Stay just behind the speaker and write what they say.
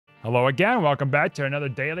Hello again, welcome back to another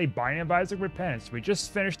daily Binding of Isaac Repentance. We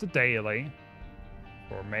just finished the daily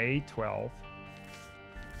for May 12th.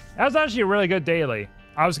 That was actually a really good daily.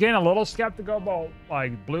 I was getting a little skeptical about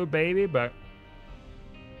like Blue Baby, but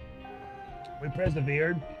we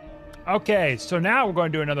persevered. Okay, so now we're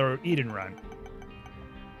going to do another Eden run.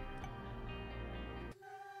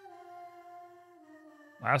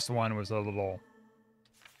 Last one was a little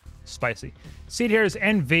spicy. Seed here is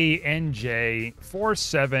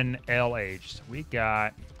NVNJ47LH. We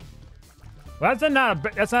got. Well,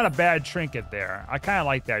 that's not a bad trinket there. I kind of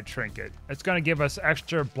like that trinket. It's going to give us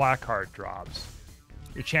extra black heart drops.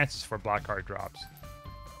 Your chances for black heart drops,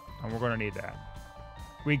 and we're going to need that.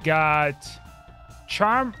 We got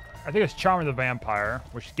Charm. I think it's Charm of the Vampire,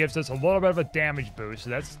 which gives us a little bit of a damage boost.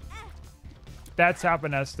 So that's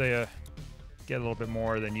helping us to get a little bit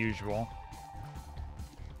more than usual.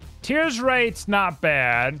 Tears rate's not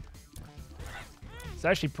bad. It's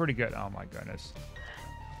actually pretty good. Oh my goodness.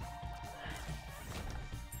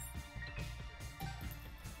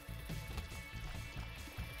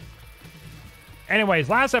 Anyways,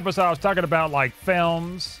 last episode I was talking about like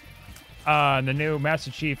films, and the new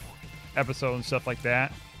Master Chief episode and stuff like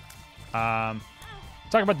that.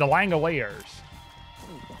 Talking about the Langoliers.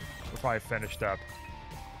 We're probably finished up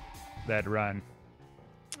that run.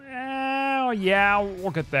 Oh, yeah, we'll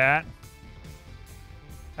look at that.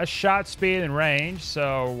 That's shot speed and range,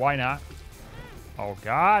 so why not? Oh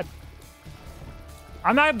God.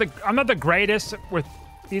 I'm not the greatest with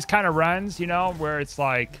these kind of runs, you know, where it's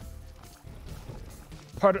like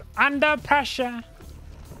put under pressure.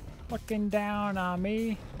 Looking down on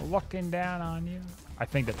me, looking down on you. I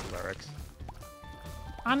think that's the lyrics.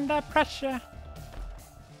 Under pressure.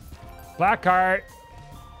 Blackheart.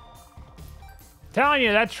 Telling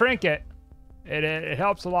you, that trinket, it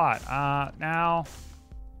helps a lot. Now,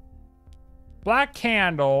 Black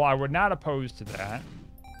Candle, I would not oppose to that.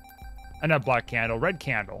 Not Black Candle, Red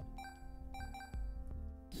Candle.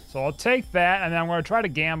 So I'll take that, and then I'm going to try to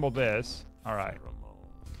gamble this. All right.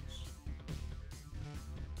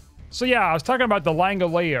 So yeah, I was talking about the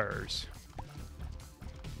Langoliers.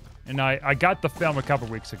 And I got the film a couple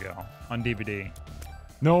weeks ago on DVD.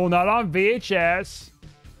 No, not on VHS.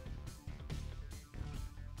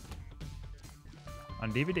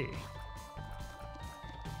 On DVD.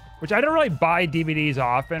 Which I don't really buy DVDs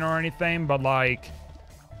often or anything, but like,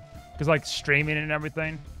 because like streaming and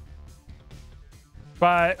everything.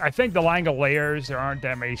 But I think the Langoliers, there aren't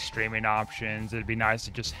that many streaming options. It'd be nice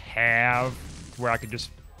to just have where I could just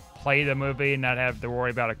play the movie and not have to worry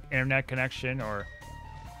about an internet connection, or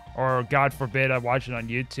God forbid I watch it on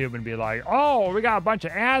YouTube and be like, oh, we got a bunch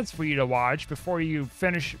of ads for you to watch before you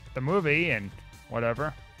finish the movie and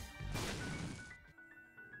whatever.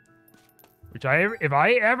 Which if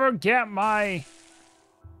I ever get my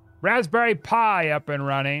Raspberry Pi up and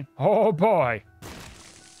running, oh boy.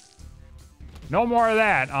 No more of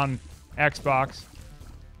that on Xbox.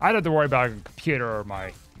 I don't have to worry about a computer or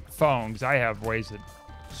my phone, because I have ways to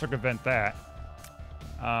circumvent that.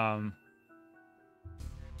 Man,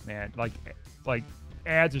 like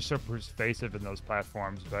ads are so pervasive in those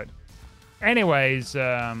platforms. But anyways,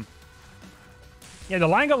 yeah, the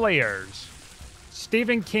Langoliers.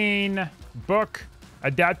 Stephen King book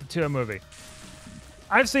adapted to a movie.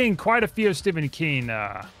 I've seen quite a few Stephen King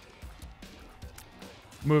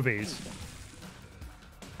movies.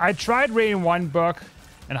 I tried reading one book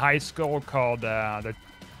in high school called the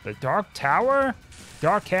Dark Tower?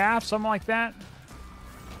 Dark Half? Something like that?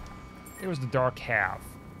 It was the Dark Half.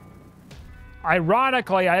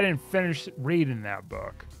 Ironically, I didn't finish reading that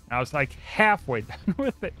book. I was like halfway done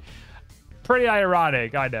with it. Pretty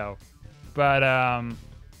ironic, I know. But,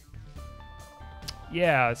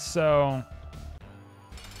 yeah, so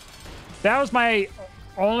that was my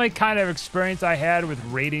only kind of experience I had with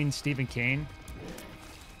reading Stephen King.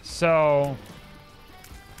 So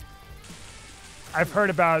I've heard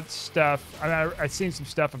about stuff. I've seen some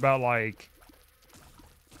stuff about, like,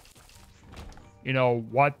 you know,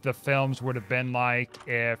 what the films would have been like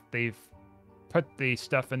if they've put the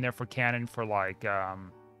stuff in there for canon for, like,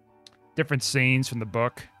 different scenes from the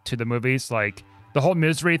book to the movies. Like, the whole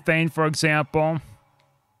Misery thing, for example,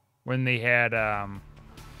 when they had,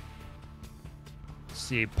 let's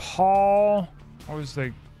see, Paul, what was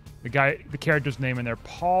the character's name in there?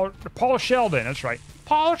 Paul Sheldon, that's right.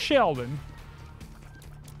 Paul Sheldon.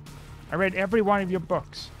 I read every one of your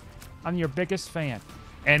books. I'm your biggest fan.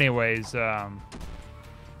 Anyways, the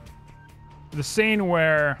scene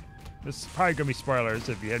where, this is probably gonna be spoilers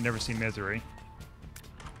if you have never seen Misery.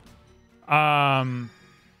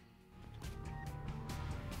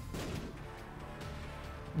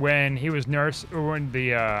 when he was nurse, or when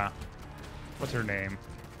the, what's her name?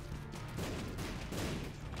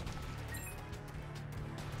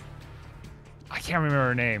 I can't remember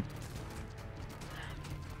her name.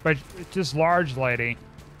 But it's this large lady.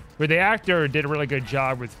 But the actor did a really good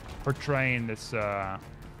job with portraying this, this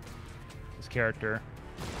character.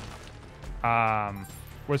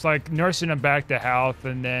 Was like nursing him back to health,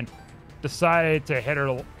 and then decided to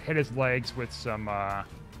hit his legs with some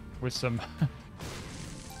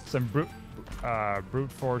some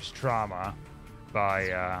brute force trauma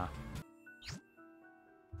by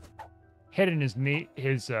hitting his knee,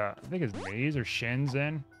 I think his knees or shins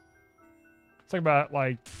in. It's like about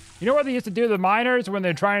like, you know what they used to do to the miners when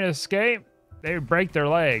they're trying to escape? They would break their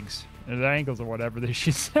legs or their ankles or whatever that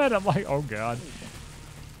she said. I'm like, oh god.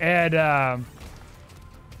 And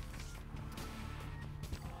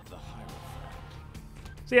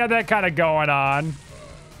so yeah, that kind of going on.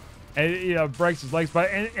 And, you know, breaks his legs. But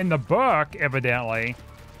in the book, evidently,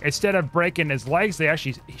 instead of breaking his legs,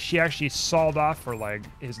 she actually sawed off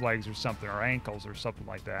his legs or something, or ankles or something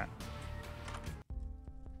like that.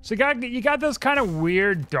 So you got those kind of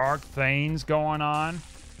weird, dark things going on.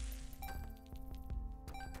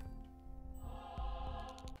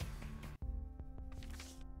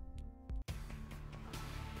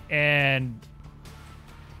 And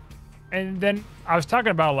then I was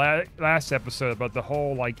talking about last episode about the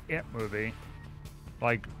whole like It movie,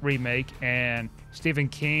 like remake, and Stephen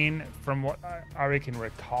King, from what I can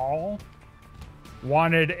recall,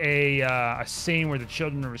 wanted a scene where the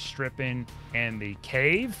children were stripping in the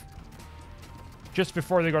cave just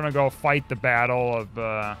before they're going to go fight the battle of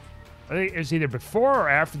I think it was either before or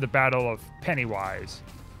after the battle of Pennywise.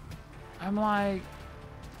 I'm like,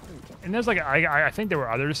 and there's like I think there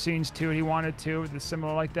were other scenes too he wanted to that's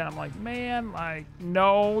similar like that. I'm like, man, like,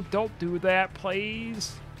 no, don't do that,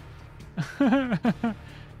 please.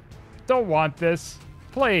 Don't want this,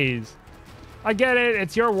 please. I get it,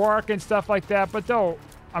 it's your work and stuff like that, but don't.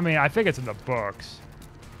 I mean, I think it's in the books.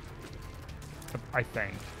 I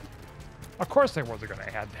think. Of course they wasn't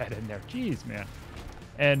gonna add that in there. Jeez, man.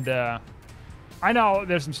 And I know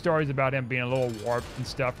there's some stories about him being a little warped and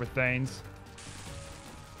stuff with things.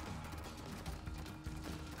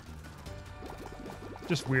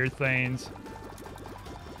 Just weird things.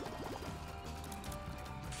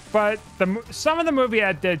 But some of the movie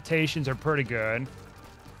adaptations are pretty good.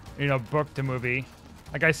 You know, book to movie.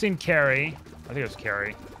 Like, I seen Carrie. I think it was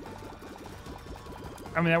Carrie.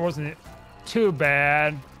 I mean, that wasn't too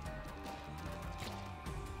bad.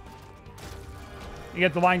 You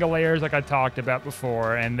get the Langoliers, like I talked about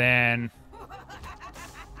before, and then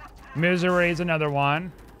Misery is another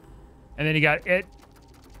one. And then you got It,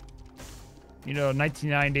 you know,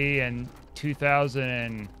 1990 and 2000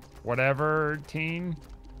 and whatever teen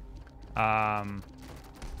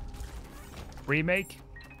remake.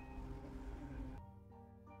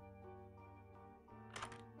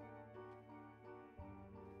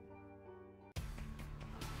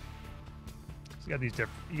 So you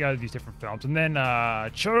got these different films, and then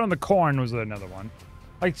Children of the Corn was another one.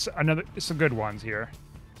 Like some good ones here.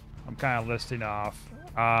 I'm kind of listing off.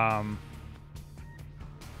 I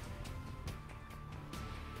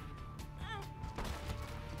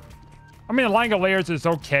mean, The Langoliers is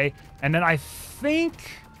okay, and then I think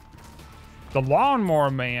The Lawnmower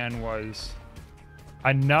Man was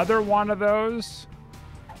another one of those,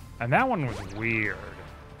 and that one was weird.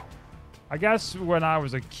 I guess when I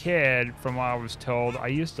was a kid, from what I was told, I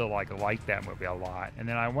used to like that movie a lot. And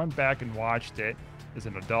then I went back and watched it as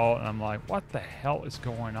an adult, and I'm like, what the hell is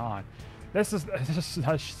going on? This is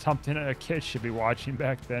not something a kid should be watching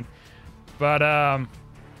back then. But,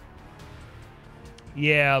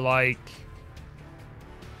 yeah, like,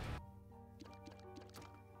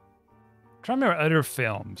 I'm trying to remember other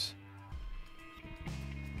films.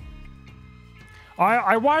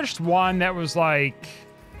 I watched one that was like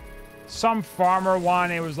some farmer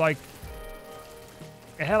one. It was like,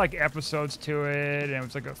 it had like episodes to it, and it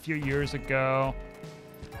was like a few years ago.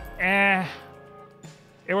 It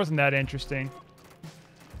wasn't that interesting.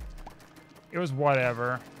 It was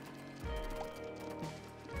whatever.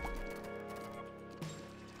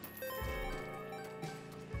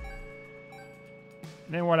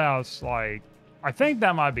 And then what else? Like, I think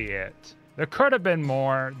that might be it. There could have been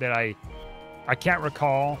more that I can't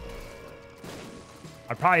recall.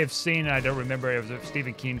 I probably have seen it. I don't remember. It was a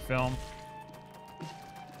Stephen King film.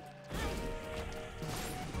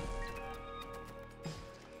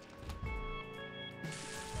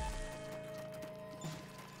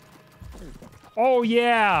 Oh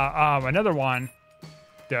yeah, another one.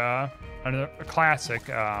 Duh, a classic.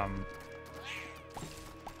 Oh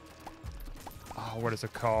oh, what is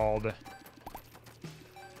it called?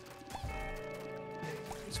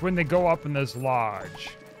 It's when they go up in this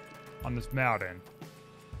lodge on this mountain.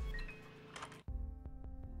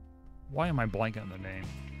 Why am I blanking on the name?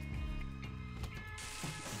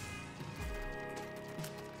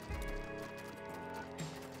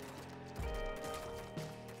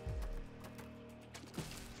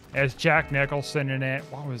 As Jack Nicholson in it.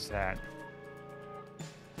 What was that?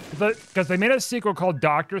 Because they made a sequel called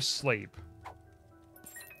Doctor Sleep.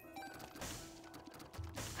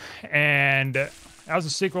 And that was a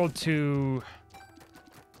sequel to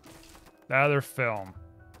the other film.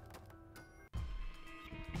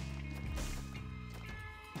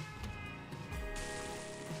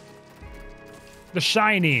 The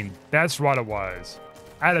Shining. That's what it was.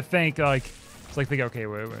 I had to think, like, it's like, okay,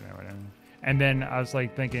 wait. And then I was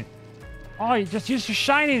like thinking, oh, you just use your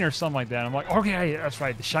Shining or something like that. I'm like, okay, that's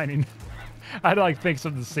right, The Shining. I had to like think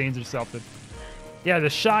some of the scenes or something. Yeah, The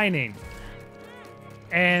Shining.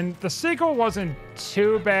 And the sequel wasn't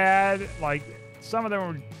too bad. Like some of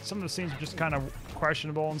the scenes were just kind of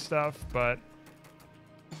questionable and stuff, but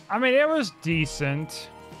I mean, it was decent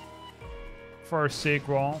for a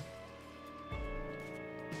sequel.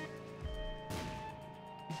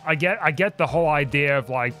 I get the whole idea of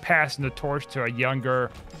like passing the torch to a younger,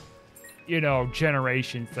 you know,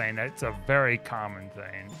 generation thing. That's a very common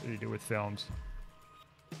thing to do with films.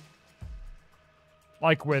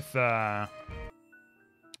 Like with the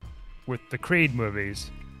Creed movies,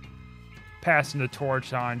 passing the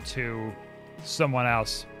torch on to someone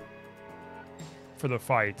else for the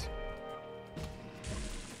fight.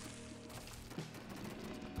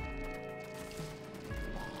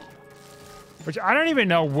 Which I don't even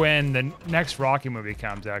know when the next Rocky movie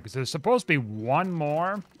comes out, because there's supposed to be one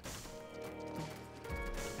more.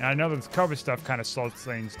 And I know that the COVID stuff kind of slows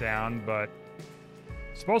things down, but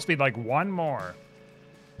it's supposed to be like one more.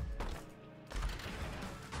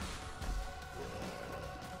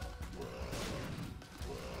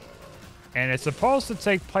 And it's supposed to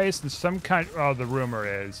take place in some country. Oh, the rumor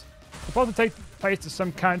is it's supposed to take place in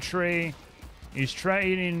some country. He's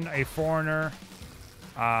training a foreigner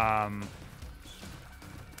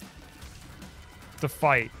to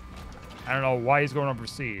fight. I don't know why he's going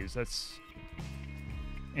overseas. That's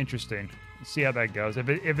interesting. Let's see how that goes. If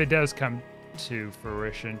it does come to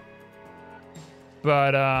fruition.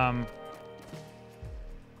 But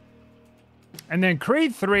and then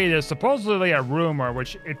Creed 3, there's supposedly a rumor,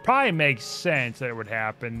 which it probably makes sense that it would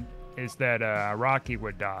happen, is that Rocky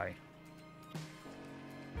would die.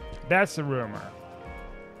 That's the rumor.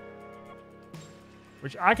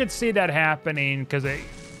 Which I could see that happening because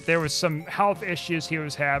there was some health issues he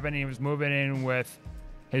was having. He was moving in with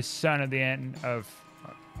his son at the end of...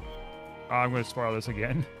 Oh, I'm going to spoil this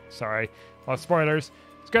again. Sorry. Well, spoilers.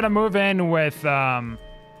 He's going to move in with his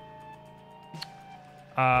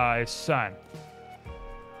son.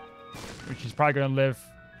 Which he's probably going to live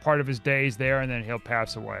part of his days there, and then he'll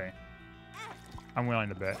pass away. I'm willing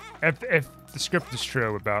to bet. If the script is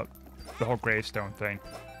true about the whole gravestone thing.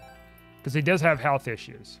 Because he does have health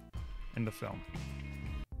issues in the film.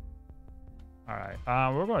 Alright,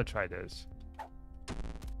 we're going to try this.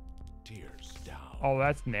 Tears down. Oh,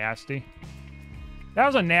 that's nasty. That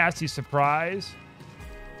was a nasty surprise.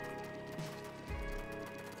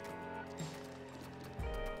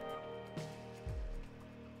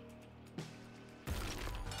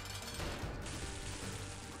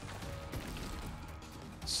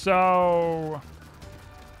 So...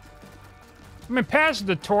 I mean, passing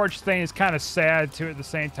the torch thing is kind of sad, too, at the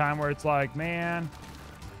same time, where it's like, man...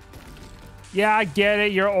 Yeah, I get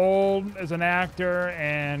it. You're old as an actor,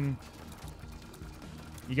 and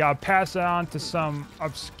you gotta pass it on to some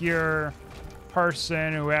obscure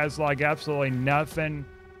person who has, like, absolutely nothing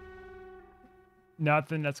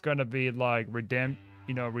that's gonna be, like,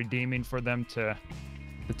 redeeming for them to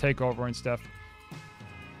take over and stuff.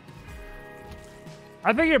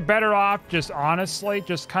 I think you're better off just honestly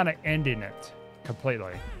just kind of ending it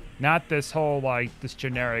completely. Not this whole, like, this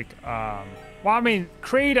generic, well, I mean,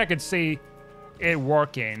 Creed, I could see it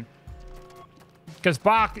working. Because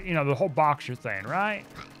the whole boxer thing, right?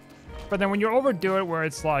 But then when you overdo it where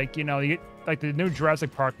it's like, like the new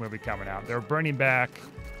Jurassic Park movie coming out, they're bringing back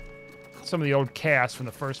some of the old cast from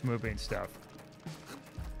the first movie and stuff.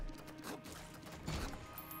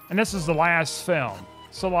 And this is the last film.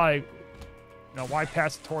 So, like, why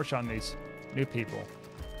pass the torch on these new people?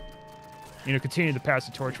 Continue to pass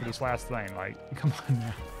the torch for this last thing. Like, come on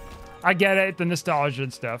now. I get it, the nostalgia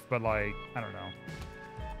and stuff, but, like, I don't know.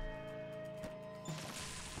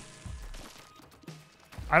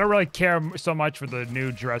 I don't really care so much for the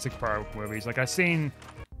new Jurassic Park movies. Like, I've seen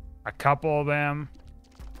a couple of them.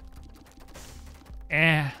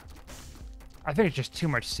 I think it's just too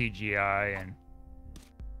much CGI and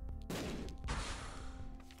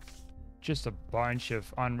just a bunch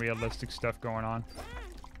of unrealistic stuff going on.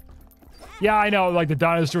 Yeah, I know, like, the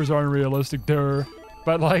dinosaurs are unrealistic there,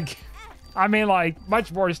 but, like, I mean, like,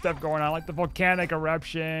 much more stuff going on, like the volcanic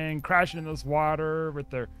eruption, crashing in this water with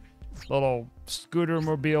their little scooter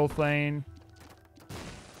mobile thing.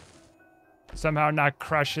 Somehow not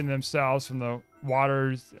crushing themselves from the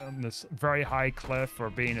waters on this very high cliff or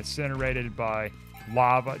being incinerated by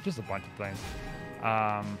lava, just a bunch of things.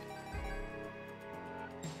 I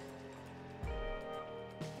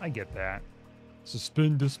get that.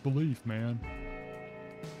 Suspend disbelief, man.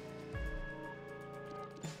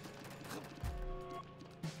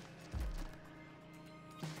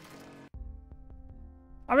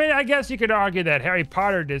 I mean, I guess you could argue that Harry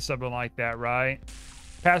Potter did something like that, right?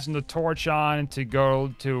 Passing the torch on to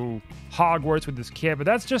go to Hogwarts with this kid, but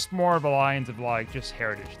that's just more of a lines of, like, just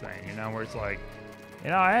heritage thing, you know, where it's like, you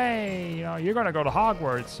know, hey, you know, you're gonna go to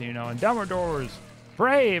Hogwarts, you know, and Dumbledore's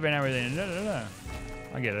brave and everything.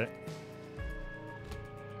 I get it.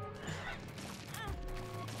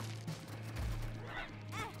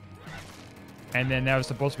 And then that was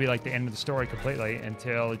supposed to be like the end of the story completely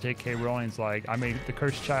until J.K. Rowling's like, I made the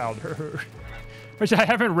cursed child, which I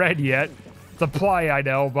haven't read yet. It's a play, I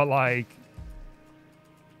know, but like,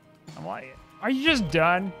 I'm like, are you just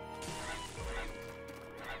done?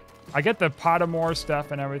 I get the Pottermore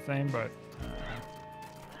stuff and everything, but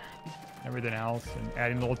everything else and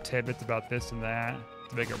adding little tidbits about this and that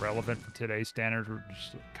to make it relevant for today's standards were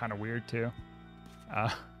just kind of weird too.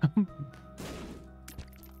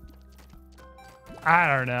 I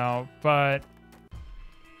don't know, but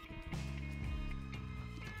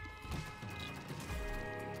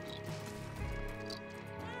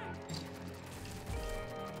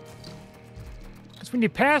because when you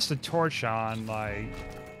pass the torch on, like,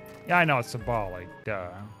 yeah, I know it's symbolic, duh.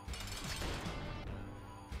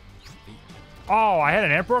 Oh, I had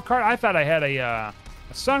an Emperor card? I thought I had a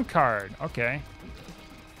Sun card. Okay.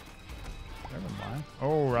 Never mind.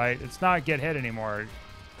 Oh, right. It's not get hit anymore.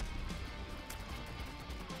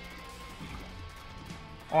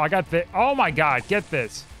 Oh, I got the... Oh, my God. Get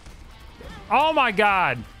this. Oh, my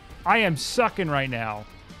God. I am sucking right now.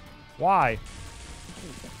 Why?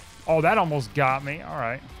 Oh, that almost got me. All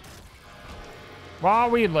right. While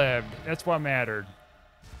we lived. That's what mattered.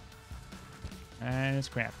 And it's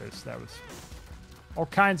Krampus. That was all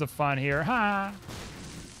kinds of fun here. Ha!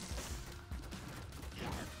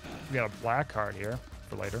 We got a black card here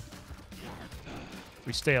for later.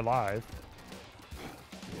 We stay alive.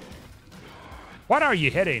 What are you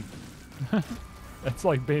hitting? That's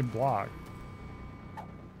like being blocked.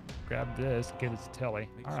 Grab this, get his telly.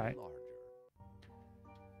 All right.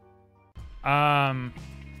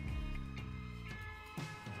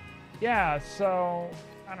 Yeah, so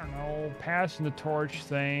I don't know, passing the torch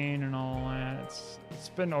thing and all that. It's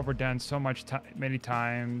been overdone so much many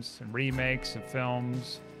times, and remakes of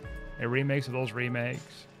films, and remakes of those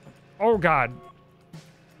remakes. Oh God,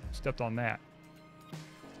 stepped on that.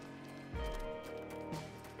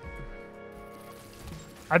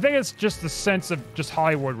 I think it's just the sense of just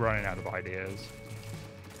Hollywood running out of ideas.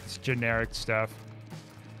 It's generic stuff.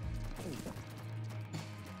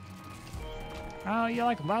 Oh, you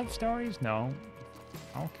like love stories? No.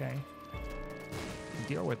 Okay.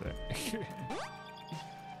 Deal with it.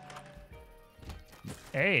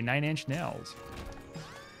 Hey, 9-inch nails.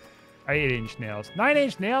 8-inch nails.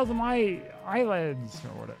 9-inch nails on my eyelids,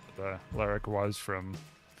 or whatever the lyric was from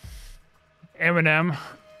Eminem.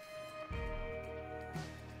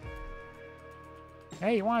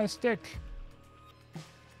 Hey, you want to stick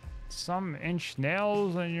some inch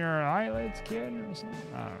nails in your eyelids, kid, or something?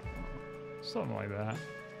 I don't know. Something like that.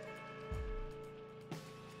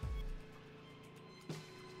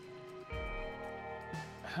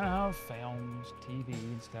 Films, TV,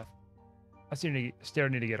 and stuff. I still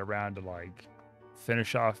need to get around to, like,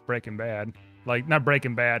 finish off Breaking Bad. Like, not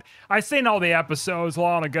Breaking Bad. I seen all the episodes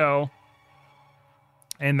long ago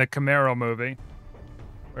in the Camaro movie.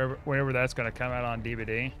 Whenever that's going to come out on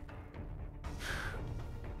DVD.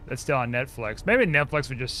 That's still on Netflix. Maybe Netflix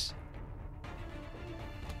would just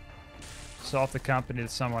sell off the company to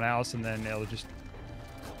someone else and then it'll just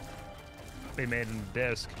be made in a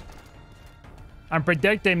disc. I'm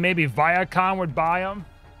predicting maybe Viacom would buy them.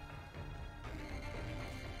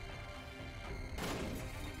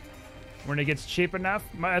 When it gets cheap enough.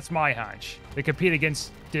 That's my hunch. They compete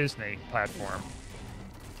against Disney platform.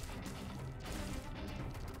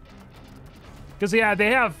 Because, yeah, they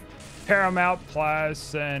have Paramount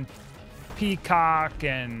Plus and Peacock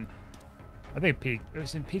and I think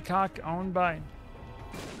isn't Peacock owned by?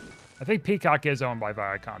 I think Peacock is owned by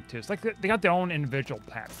Viacom too. It's like they got their own individual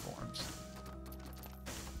platforms.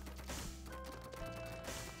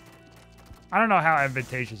 I don't know how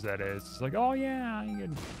advantageous that is. It's like, oh yeah, you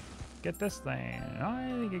can get this thing.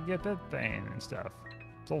 Oh, you can get that thing and stuff.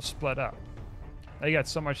 It's all split up. They got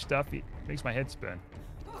so much stuff, it makes my head spin.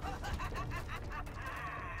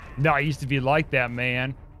 No, I used to be like that,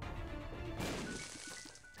 man.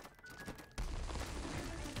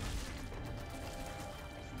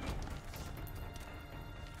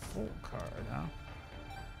 Full card, huh?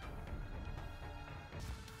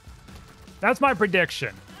 That's my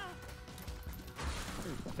prediction.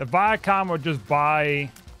 If Viacom would just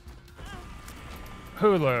buy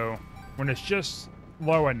Hulu when it's just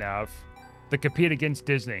low enough to compete against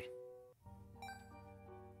Disney.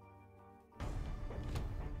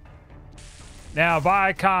 Now,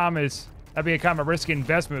 Viacom that'd be a kind of a risky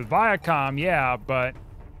investment with Viacom, yeah, but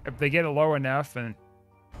if they get it low enough and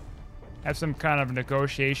have some kind of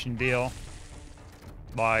negotiation deal,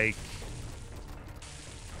 like,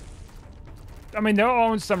 I mean, they'll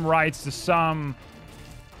own some rights to some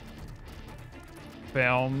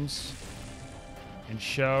films and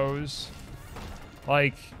shows.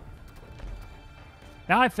 Like,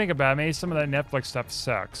 now I think about it, maybe some of that Netflix stuff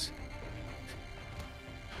sucks.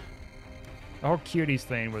 The whole cuties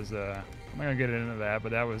thing was, I'm not gonna get into that,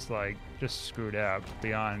 but that was like just screwed up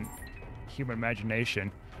beyond human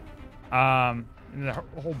imagination. And the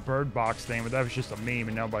whole Bird Box thing, but that was just a meme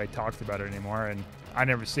and nobody talked about it anymore, and I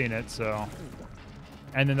never seen it, so.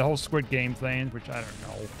 And then the whole Squid Game thing, which I don't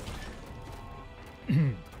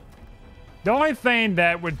know. The only thing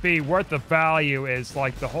that would be worth the value is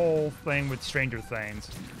like the whole thing with Stranger Things.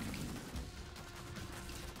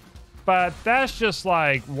 But that's just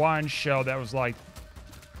like one show that was like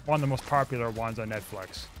one of the most popular ones on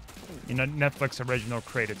Netflix. You know, Netflix original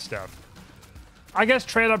created stuff. I guess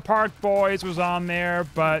Trailer Park Boys was on there,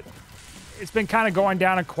 but it's been kind of going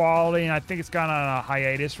down in quality, and I think it's gone on a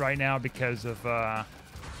hiatus right now because of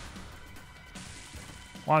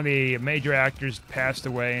one of the major actors passed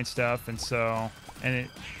away and stuff, and so, and it,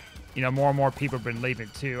 you know, more and more people have been leaving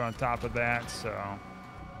too on top of that, so.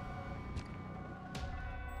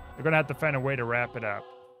 They're gonna have to find a way to wrap it up.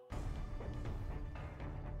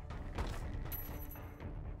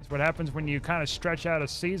 That's what happens when you kind of stretch out a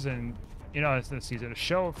season, you know, it's a season, a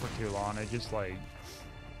show for too long. It just like,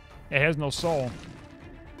 it has no soul.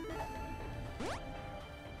 Experimental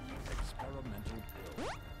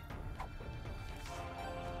pill.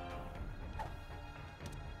 I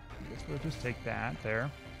guess we'll just take that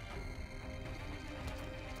there.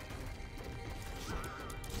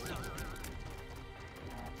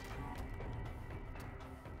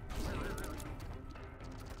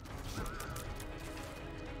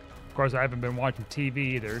 Of course, I haven't been watching TV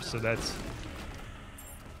either, so that's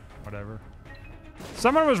whatever.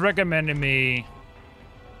 Someone was recommending me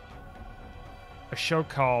a show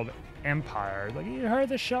called Empire. Like, you heard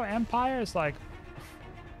the show Empire? It's like,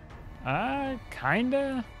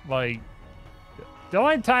 kinda. Like, the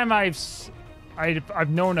only time I've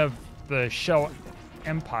known of the show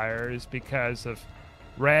Empire is because of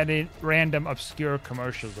random obscure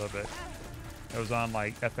commercials of it. It was on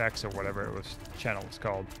like FX or whatever it was channel was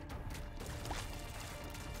called.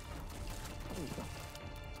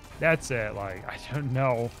 That's it. Like, I don't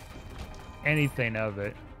know anything of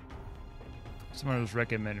it. Someone was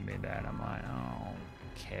recommending me that. I'm like, oh,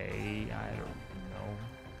 okay, I don't know.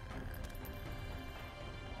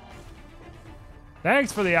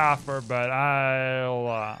 Thanks for the offer, but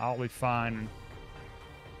I'll be fine.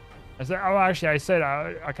 I said, oh, actually, I said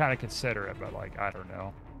I kind of consider it, but like, I don't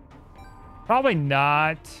know. Probably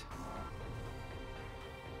not.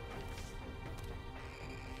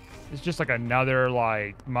 It's just like another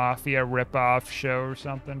like mafia ripoff show or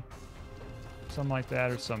something. Something like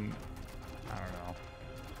that, or some, I don't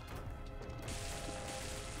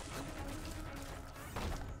know.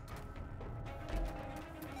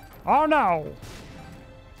 Oh no!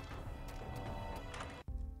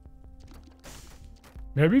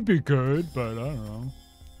 Maybe be good, but I don't know.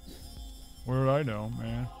 What do I know,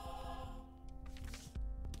 man?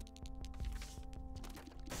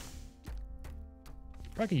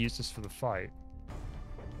 I could use this for the fight.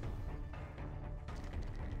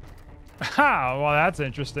 Ha! Well, that's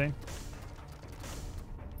interesting.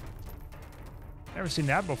 Never seen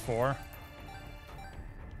that before.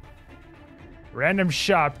 Random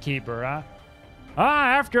shopkeeper, huh?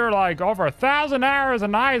 After like over 1,000 hours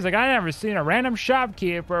in Isaac, I never seen a random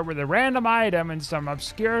shopkeeper with a random item in some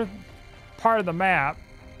obscure part of the map.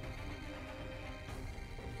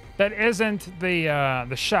 that isn't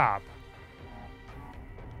the shop.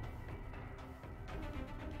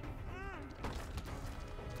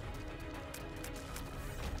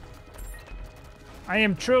 I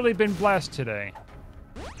am truly been blessed today.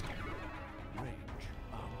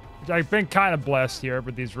 I've been kind of blessed here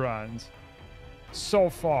with these runs. So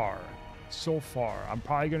far. So far. I'm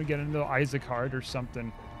probably going to get into Isaac Heart or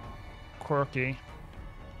something quirky.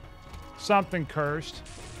 Something cursed.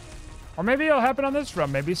 Or maybe it'll happen on this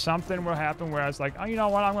run. Maybe something will happen where I was like, oh, you know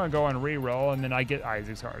what? I'm going to go and re-roll, and then I get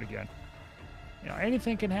Isaac's Heart again. You know,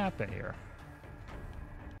 anything can happen here.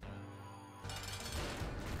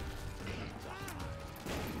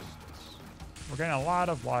 We're getting a lot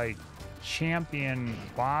of, like, champion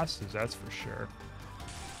bosses, that's for sure.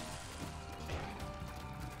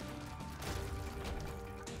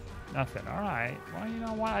 Nothing. All right. Well, you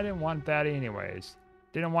know what? I didn't want that anyways.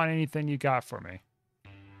 Didn't want anything you got for me.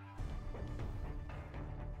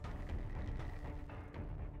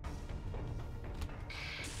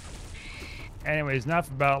 Anyways, enough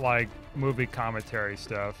about, like, movie commentary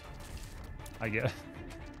stuff, I guess.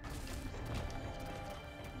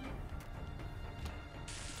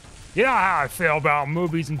 You know how I feel about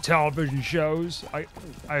movies and television shows,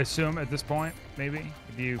 I assume at this point, maybe.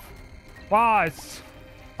 If you, well,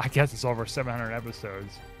 I guess it's over 700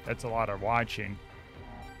 episodes. That's a lot of watching.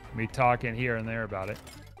 Me talking here and there about it.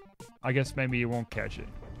 I guess maybe you won't catch it.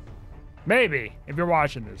 Maybe, if you're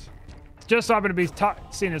watching this. Just so I'm going to be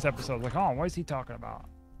seeing this episode, like, oh, what is he talking about?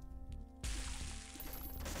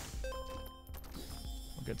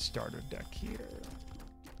 We'll get starter deck here.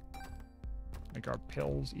 Make our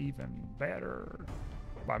pills even better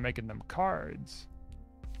by making them cards.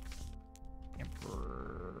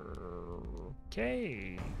 Emperor.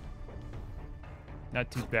 Okay. Not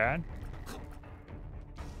too bad.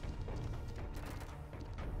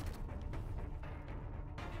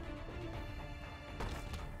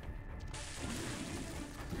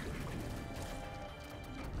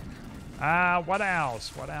 What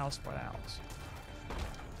else? What else? What else?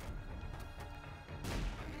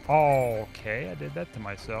 Oh, okay, I did that to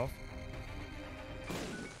myself.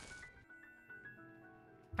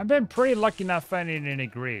 I've been pretty lucky not finding any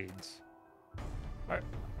greens.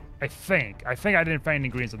 I think. I didn't find any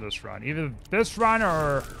greens on this run. Either this run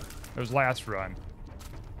or it was last run.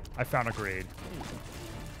 I found a green.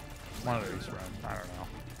 One of these runs. I don't know.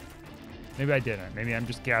 Maybe I didn't. Maybe I'm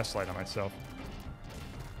just gaslighting myself.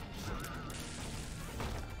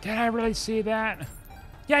 Did I really see that?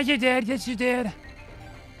 Yeah, you did. Yes, you did.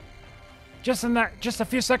 Just a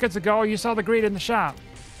few seconds ago, you saw the greed in the shop.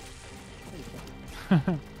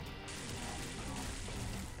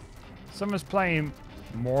 Someone's playing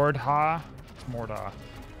Mordha. It's Mordha.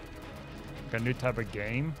 Like a new type of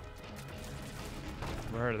game.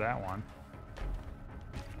 Never heard of that one.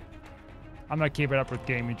 I'm not keeping up with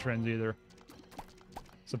gaming trends either.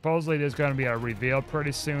 Supposedly there's going to be a reveal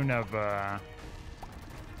pretty soon of the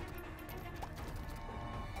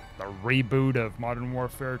reboot of Modern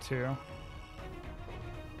Warfare 2.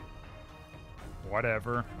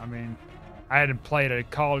 Whatever. I mean, I hadn't played a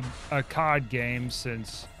COD game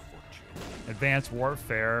since Advanced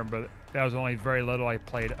Warfare, but that was only very little I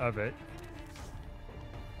played of it.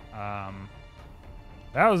 That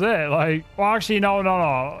was it. Like, well, actually,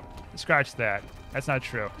 no. Scratch that. That's not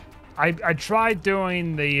true. I tried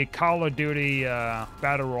doing the Call of Duty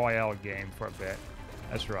Battle Royale game for a bit.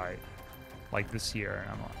 That's right. Like this year.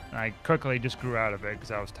 And I quickly just grew out of it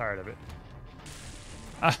because I was tired of it.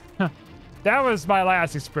 That was my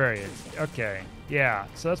last experience. Okay. Yeah.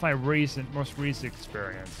 So that's my most recent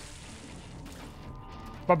experience.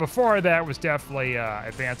 But before that was definitely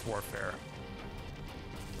Advanced Warfare.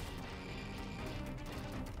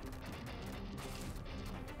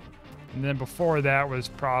 And then before that was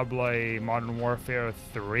probably Modern Warfare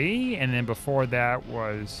 3. And then before that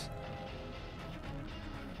was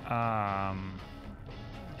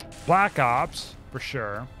Black Ops, for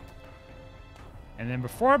sure. And then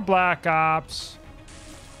before Black Ops,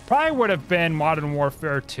 probably would have been Modern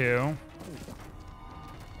Warfare 2.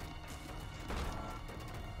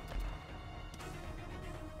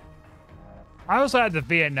 I also had the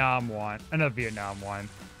Vietnam one. Another Vietnam one.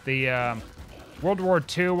 The World War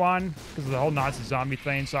II one, because of the whole Nazi zombie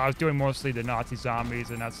thing. So I was doing mostly the Nazi zombies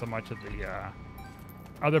and not so much of the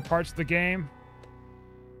other parts of the game.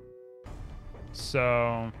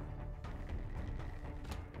 So...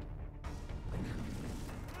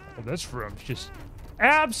 well, this room's just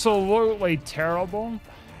absolutely terrible.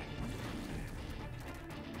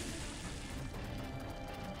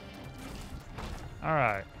 All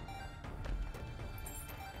right.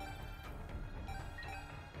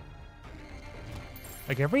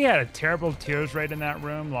 Like, if we had a terrible tears rate in that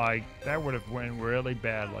room, like, that would have went really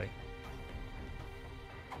badly.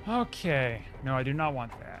 Okay. No, I do not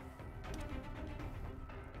want that.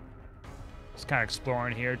 Just kind of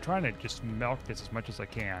exploring here, trying to just milk this as much as I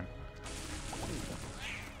can.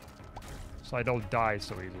 So I don't die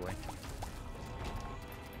so easily.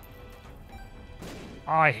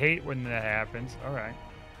 Oh, I hate when that happens. Alright.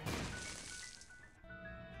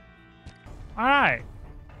 Alright.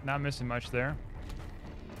 Not missing much there.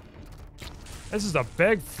 This is a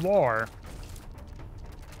big floor.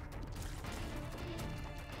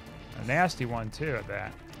 A nasty one, too, at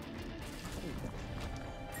that.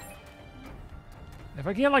 If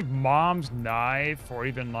I get, like, Mom's knife, or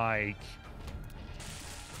even, like...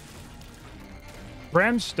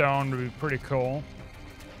 Brimstone would be pretty cool.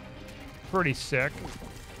 Pretty sick.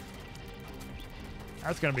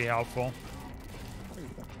 That's gonna be helpful.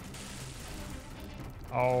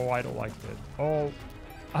 Oh, I don't like it. Oh,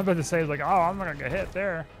 I'm about to say, like, oh, I'm not gonna get hit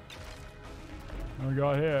there. I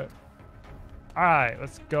got hit. All right,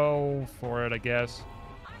 let's go for it, I guess.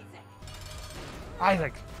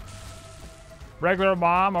 Isaac. Regular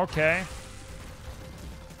Mom, okay.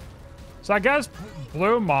 So I guess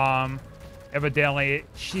Blue Mom, evidently,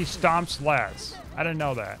 she stomps less. I didn't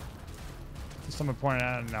know that. Someone pointed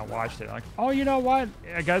out and I watched it. Like, oh, you know what?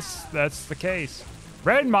 I guess that's the case.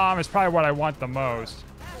 Red Mom is probably what I want the most.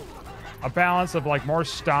 A balance of, like, more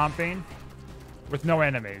stomping with no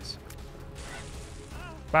enemies.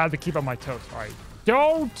 But I have to keep on my toes. All right.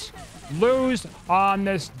 Don't lose on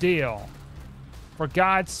this deal. For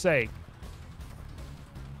God's sake.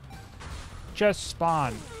 Just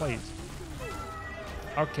spawn, please.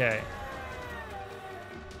 Okay.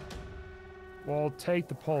 We'll take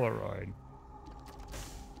the Polaroid.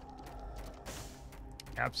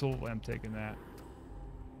 Absolutely, I'm taking that.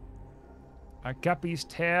 A guppy's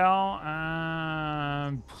tail.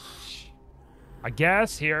 I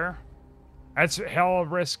guess here. That's hell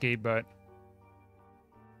risky, but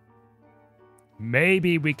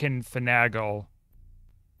maybe we can finagle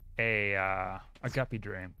a guppy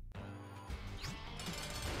dream.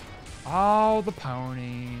 Oh, the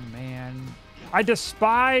pony, man. I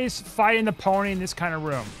despise fighting the pony in this kind of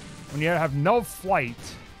room. When you have no flight,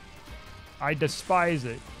 I despise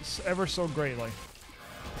it ever so greatly.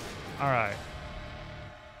 All right.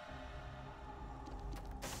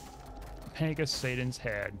 Panic Satan's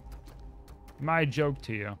head. My joke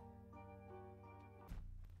to you.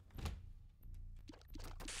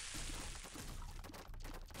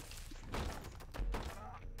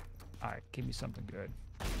 All right, give me something good.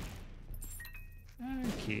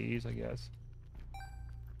 Keys, I guess.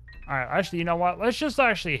 All right, actually, you know what? Let's just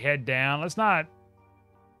actually head down. Let's not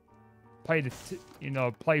play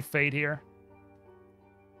play fate here.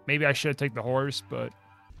 Maybe I should take the horse, but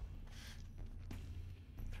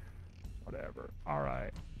whatever. All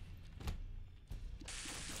right.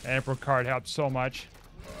 Emperor card helps so much.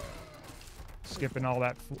 Skipping all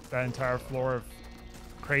that entire floor of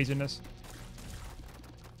craziness.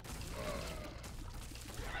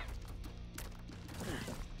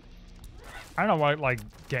 I don't know what, like,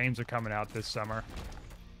 games are coming out this summer.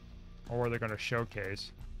 Or where they're going to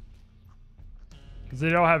showcase. Because they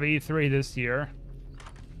don't have E3 this year.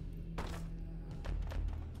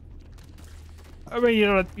 I mean,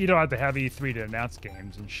 you don't have to have E3 to announce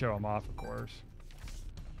games and show them off, of course.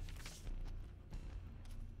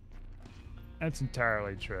 That's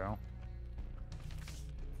entirely true.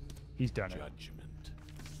 He's done it.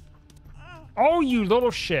 Oh, you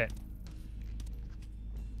little shit.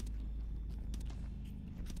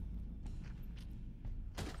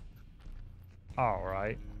 All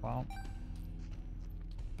right. Well,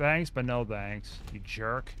 thanks, but no thanks, you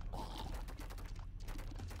jerk.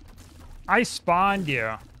 I spawned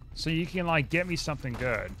you so you can, like, get me something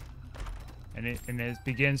good. And it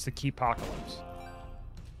begins the keypocalypse.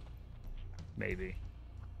 Maybe.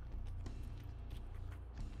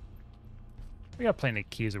 We got plenty of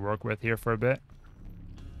keys to work with here for a bit.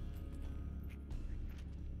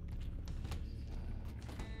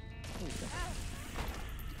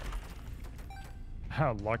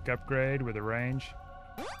 Luck upgrade with a range.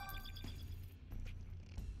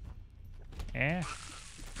 Eh.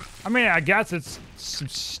 I mean, I guess it's some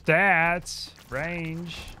stats.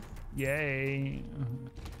 Range. Yay.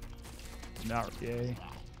 Not yay.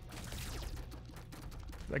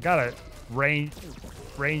 I got a range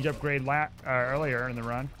upgrade earlier in the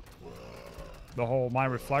run. The whole My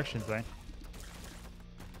Reflection thing.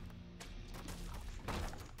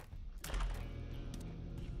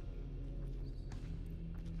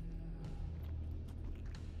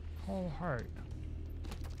 Whole heart.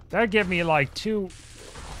 That'd give me like 2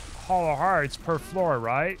 hollow hearts per floor,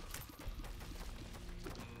 right?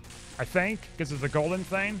 I think, because it's a golden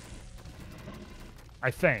thing. I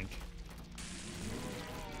think.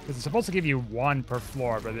 Because it's supposed to give you 1 per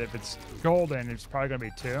floor, but if it's golden, it's probably going to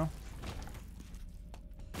be 2.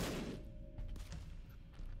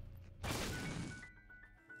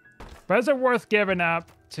 But is it worth giving up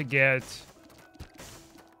to get...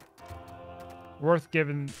 Worth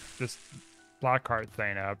giving this black heart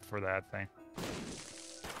thing up for that thing?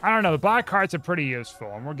 I don't know. The black hearts are pretty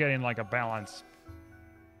useful, and we're getting like a balance.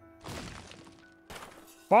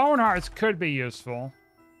 Bone hearts could be useful.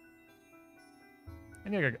 I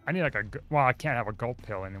need like a... Well, I can't have a gold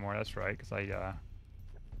pill anymore. That's right, because I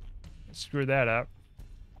screwed that up.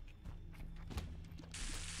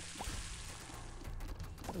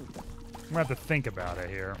 I'm gonna have to think about it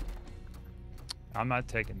here. I'm not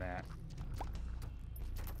taking that.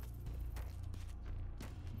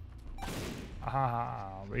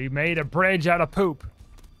 Ah, we made a bridge out of poop.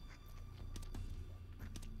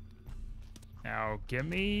 Now, give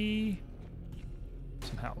me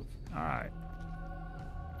some health. All right.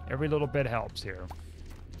 Every little bit helps here.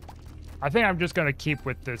 I think I'm just going to keep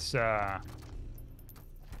with this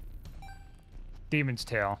Demon's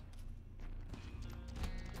Tail.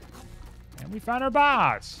 And we found our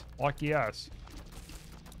boss. Lucky us.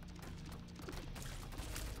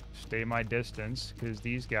 Stay my distance, because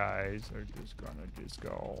these guys are just going to just go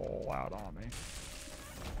all out on me.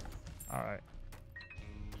 All right.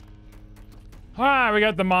 All right, we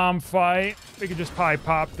got the mom fight. We could just probably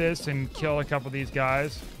pop this and kill a couple of these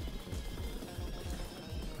guys.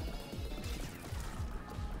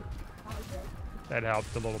 That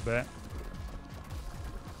helped a little bit.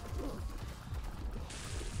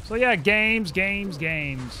 So yeah, games.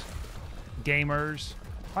 Gamers.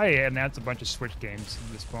 Oh yeah, and that's a bunch of Switch games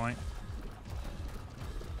at this point.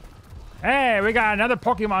 Hey, we got another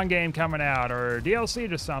Pokemon game coming out, or DLC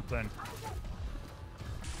to something.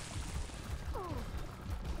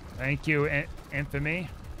 Thank you, Infamy.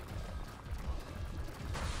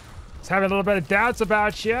 I was having a little bit of doubts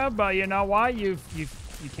about you, but you know what? You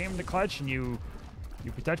came in the clutch and you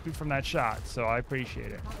protected me from that shot, so I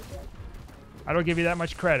appreciate it. I don't give you that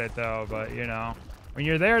much credit though, but you know, when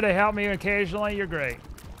you're there to help me occasionally, you're great.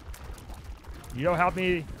 You don't help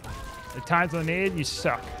me at times when I need, you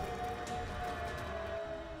suck.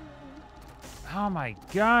 Oh my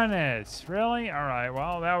goodness, really? All right,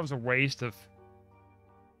 well, that was a waste of,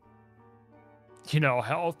 you know,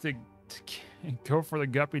 health to go for the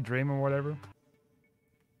guppy dream or whatever.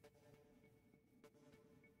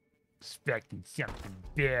 Expecting something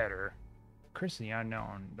better. Chris the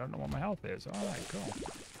Unknown. Don't know what my health is. All right, cool.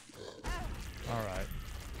 All right,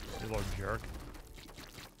 you little jerk.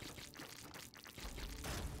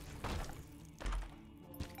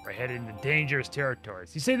 We're headed into dangerous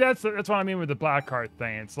territories. You see, that's what I mean with the black heart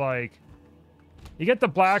thing. It's like, you get the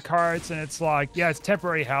black hearts and it's like, yeah, it's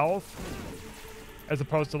temporary health, as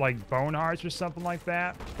opposed to like bone hearts or something like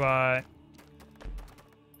that, but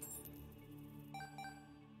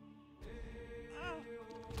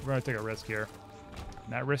we're gonna take a risk here.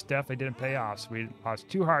 And that risk definitely didn't pay off. So we lost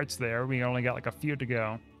 2 hearts there. We only got like a few to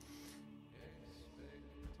go.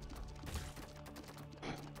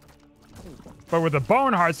 But with the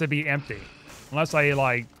bone hearts, they'd be empty. Unless I,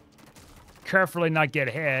 like, carefully not get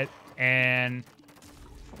hit and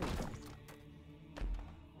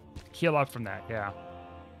heal up from that, yeah.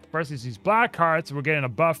 Versus these black hearts, we're getting a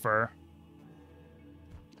buffer.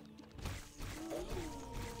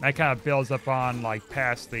 That kind of builds up on, like,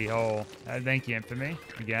 past the whole... thank you, Infamy,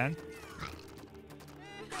 again.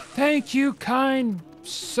 Thank you, kind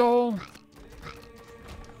soul,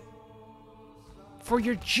 for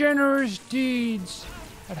your generous deeds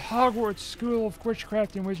at Hogwarts School of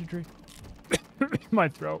Witchcraft and Wizardry. My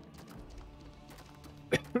throat.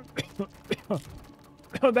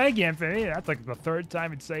 Oh, thank you, Infamy. That's like the 3rd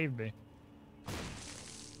time it saved me.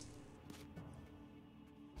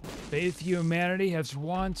 Faith humanity has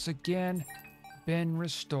once again been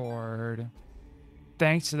restored.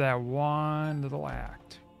 Thanks to that one little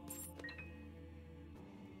act.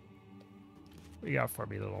 What you got for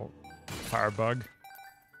me, little firebug?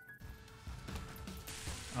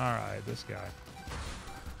 Alright, this guy.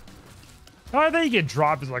 Oh, I think you can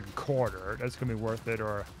drop is like a quarter. That's gonna be worth it,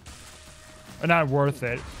 or not worth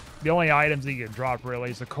it. The only items that you can drop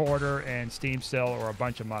really is a quarter and Steam Sale or a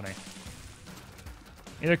bunch of money.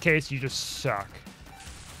 In either case, you just suck.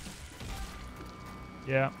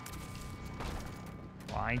 Yeah.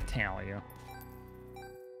 Well, I tell you.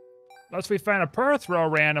 Unless we find a Perth row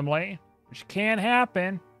randomly, which can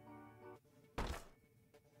happen.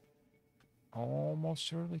 Almost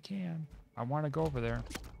certainly can. I want to go over there.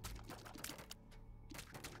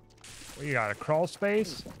 You got a crawl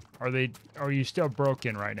space? Or are you still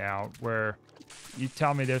broken right now where you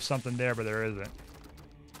tell me there's something there but there isn't?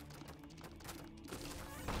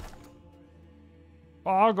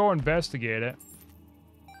 Well, I'll go investigate it.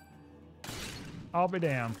 I'll be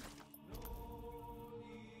damned.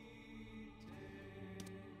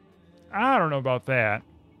 I don't know about that.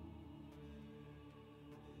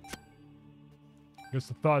 Guess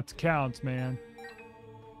the thoughts counts, man.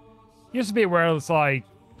 Used to be where it's like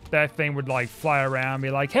that thing would like fly around and be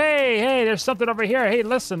like, hey, there's something over here. Hey,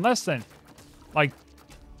 listen. Like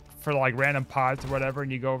for like random pods or whatever,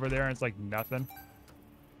 and you go over there and it's like nothing.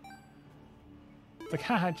 It's like,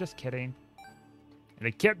 haha, just kidding. And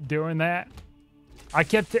it kept doing that. I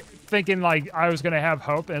kept thinking like I was gonna have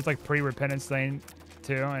hope, and it's like pre-repentance thing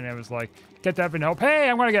too, and it was like, kept having hope. Hey,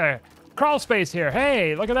 I'm gonna get a crawl space here.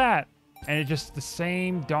 Hey, look at that. And it's just the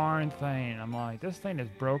same darn thing. I'm like, this thing is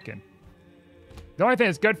broken. The only thing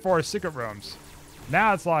it's good for is secret rooms.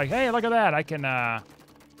 Now it's like, hey, look at that. I can, I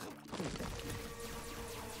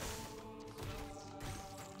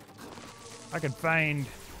can find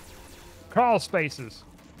crawl spaces.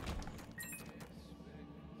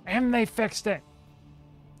 And they fixed it.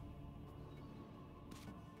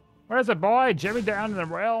 Where's the boy? Jimmy down in the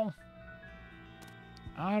well?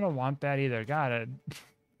 I don't want that either. Got it.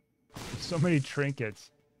 So many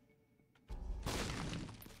trinkets.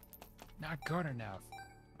 Not good enough.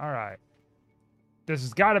 All right. This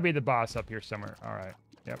has got to be the boss up here somewhere. All right.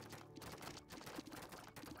 Yep.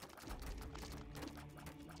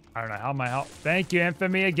 I don't know how my help. Thank you,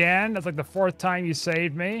 Infamy, again. That's like the 4th time you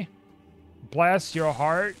saved me. Bless your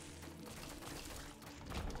heart.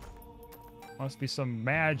 Must be some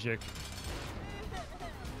magic.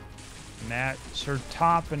 And that's her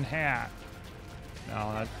Toppin' hat.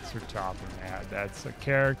 No, that's her Toppin' hat. That's a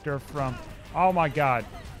character from... Oh my god.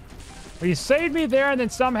 Well, you saved me there and then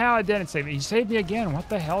somehow it didn't save me. You saved me again. What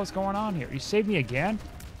the hell is going on here? You saved me again?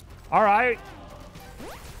 Alright.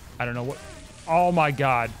 I don't know what... Oh my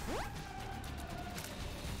god.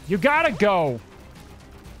 You gotta go.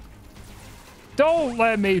 Don't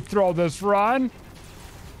let me throw this run.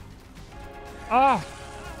 Ah.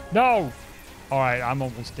 No. Alright, I'm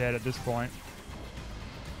almost dead at this point.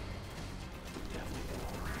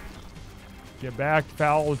 Get back,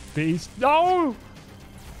 foul beast. No!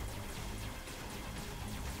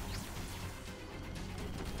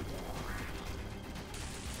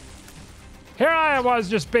 Here I was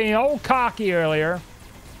just being old cocky earlier.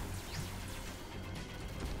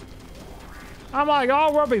 I'm like,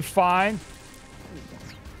 oh, we'll be fine.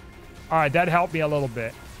 All right, that helped me a little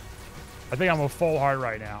bit. I think I'm a full heart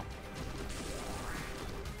right now.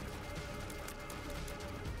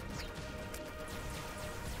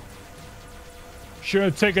 Should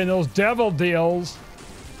have taken those devil deals.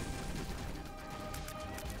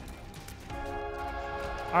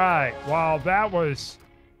 All right, well, that was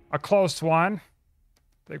a close one.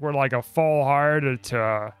 I think we're like a full heart to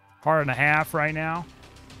a heart and a half right now.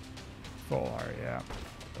 Full heart, yeah.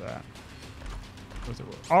 That.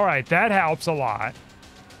 All right, that helps a lot.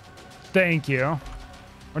 Thank you. Well,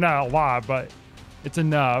 not a lot, but it's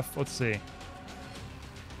enough. Let's see.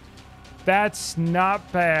 That's not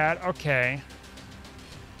bad. Okay.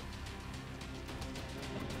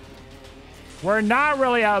 We're not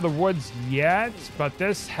really out of the woods yet, but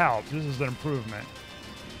this helps. This is an improvement.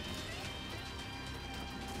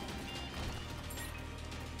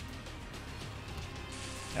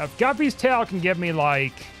 Now, if Guppy's tail can give me,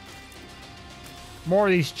 like, more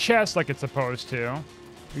of these chests like it's supposed to,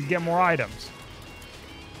 we can get more items.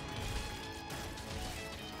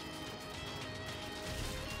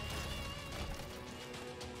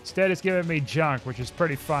 Instead, it's giving me junk, which is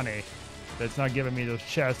pretty funny. That it's not giving me those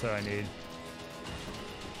chests that I need.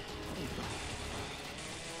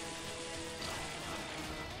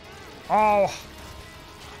 Oh!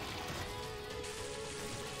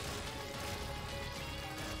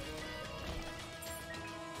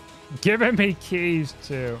 Giving me keys,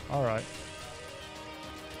 too. All right.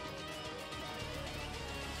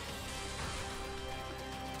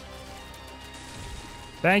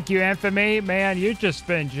 Thank you, Infamy. Man, you've just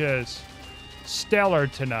been just stellar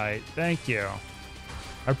tonight. Thank you.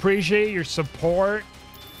 I appreciate your support,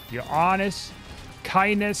 your honest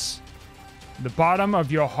kindness, the bottom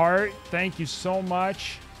of your heart. Thank you so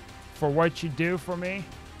much for what you do for me.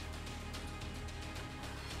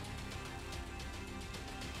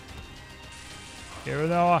 Even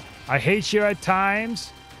though I hate you at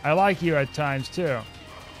times, I like you at times too.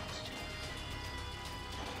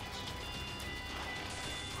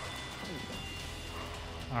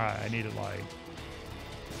 Alright, I need to like...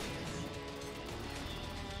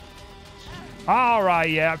 All right,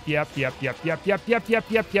 yep.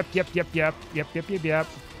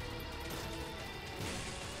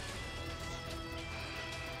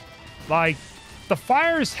 Like, the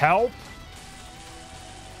fires help.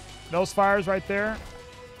 Those fires right there.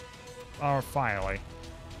 Oh, finally.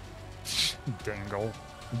 Dangle.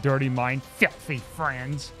 Dirty mind. Filthy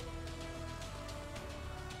friends.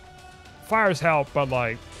 Fires help, but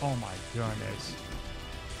like, oh my goodness.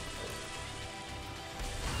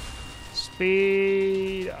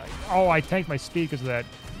 Speed. Oh, I tanked my speed because of that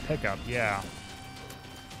pickup. Yeah.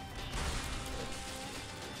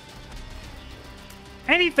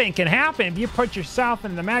 Anything can happen if you put yourself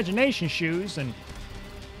in the imagination shoes. And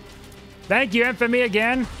thank you, Infamy,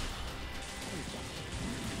 again.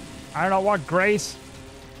 I don't know what grace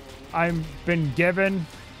I've been given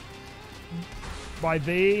by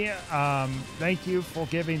thee. Thank you for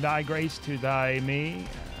giving thy grace to thy me.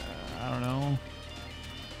 I don't know.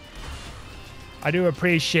 I do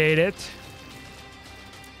appreciate it.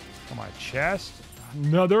 Come on, chest.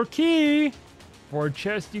 Another key for a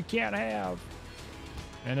chest you can't have.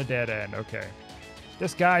 And a dead end. Okay.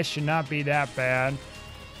 This guy should not be that bad.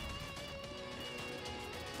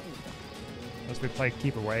 Unless we play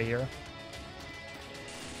keep away here.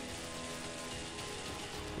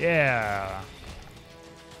 Yeah.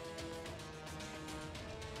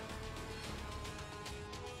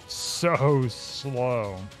 So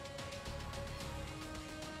slow.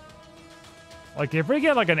 Like, if we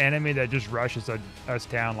get, like, an enemy that just rushes us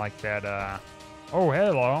down like that, Oh,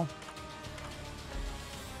 hello.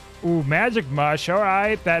 Ooh, Magic Mush. All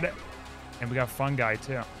right. That... And we got Fungi,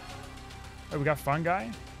 too. Oh, we got Fungi?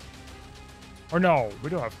 Or no, we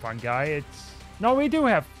don't have Fungi. It's... No, we do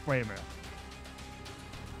have... Wait a minute.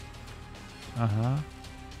 Uh-huh.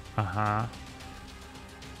 Uh-huh.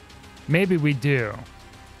 Maybe we do.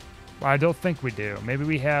 Well, I don't think we do. Maybe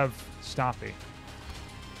we have Stompy.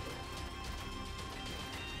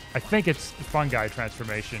 I think it's the Fungi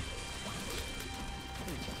transformation.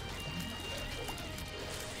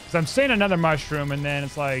 Because I'm seeing another mushroom, and then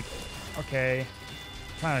it's like, okay,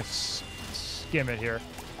 trying to skim it here.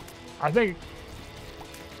 I think,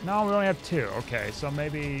 no, we only have two. Okay, so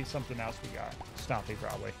maybe something else we got. Stompy,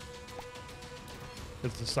 probably.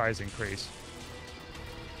 It's the size increase.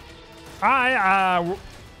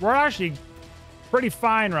 We're actually pretty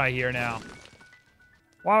fine right here now.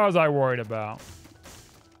 What was I worried about?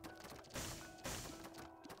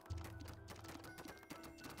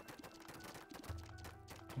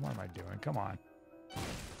 What am I doing? Come on.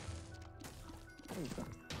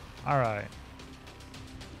 All right.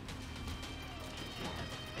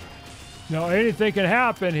 No, anything can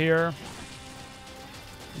happen here.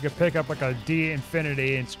 You could pick up like a D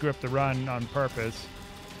infinity and screw up the run on purpose.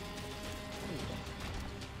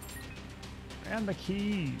 And the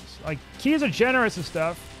keys. Like, keys are generous and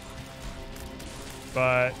stuff.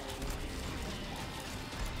 But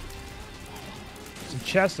some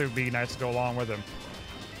chests would be nice to go along with them.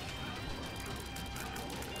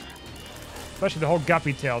 Especially the whole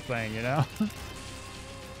guppy tail thing, you know?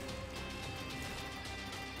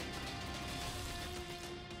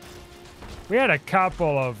 We had a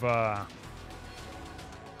couple of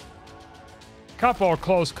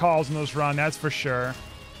close calls in this run, that's for sure.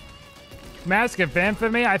 Mask of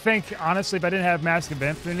Infamy, I think, honestly, if I didn't have Mask of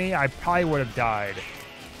Infamy, I probably would have died.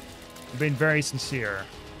 I'm being very sincere.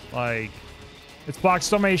 Like, it's blocked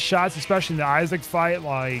so many shots, especially in the Isaac fight,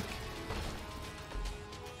 like...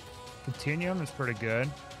 Continuum is pretty good.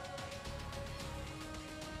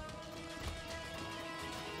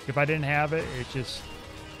 If I didn't have it, it just...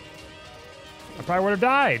 I probably would have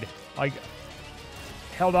died. Like,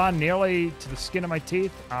 held on nearly to the skin of my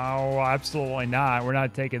teeth. Oh, absolutely not. We're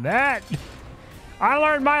not taking that. I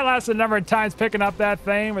learned my lesson a number of times picking up that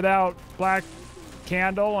thing without Black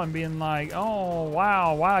Candle and being like, oh,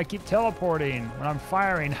 wow, I keep teleporting when I'm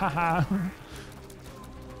firing. Haha.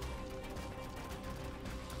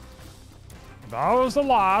 If I was a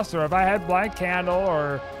loss, or if I had Black Candle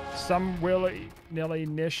or some willy-nilly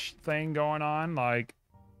niche thing going on, like,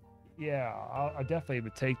 yeah, I definitely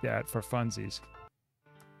would take that for funsies.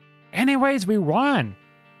 Anyways, we won.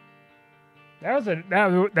 That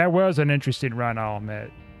was an interesting run, I'll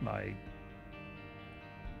admit. Like,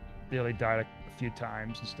 really died a few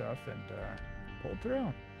times and stuff, and pulled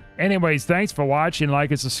through. Anyways, thanks for watching.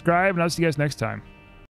 Like and subscribe, and I'll see you guys next time.